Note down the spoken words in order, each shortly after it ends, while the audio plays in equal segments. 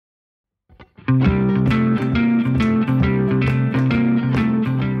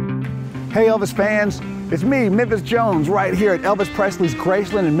Hey Elvis fans, it's me, Memphis Jones, right here at Elvis Presley's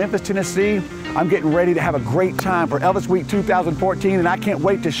Graceland in Memphis, Tennessee. I'm getting ready to have a great time for Elvis Week 2014, and I can't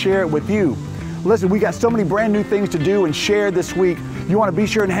wait to share it with you. Listen, we got so many brand new things to do and share this week. You want to be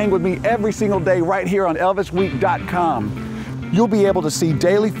sure and hang with me every single day right here on ElvisWeek.com. You'll be able to see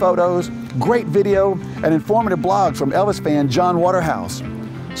daily photos, great video, and informative blogs from Elvis fan John Waterhouse.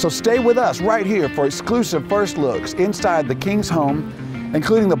 So stay with us right here for exclusive first looks inside the King's home,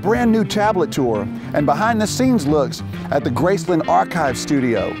 including the brand new tablet tour and behind the scenes looks at the Graceland Archive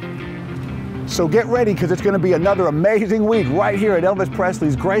Studio. So get ready, because it's going to be another amazing week right here at Elvis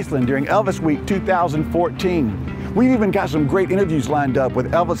Presley's Graceland during Elvis Week 2014. We've even got some great interviews lined up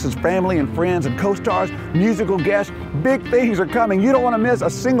with Elvis's family and friends and co-stars, musical guests. Big things are coming. You don't want to miss a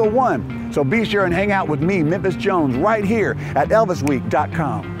single one. So be sure and hang out with me, Memphis Jones, right here at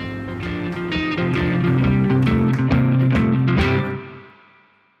ElvisWeek.com.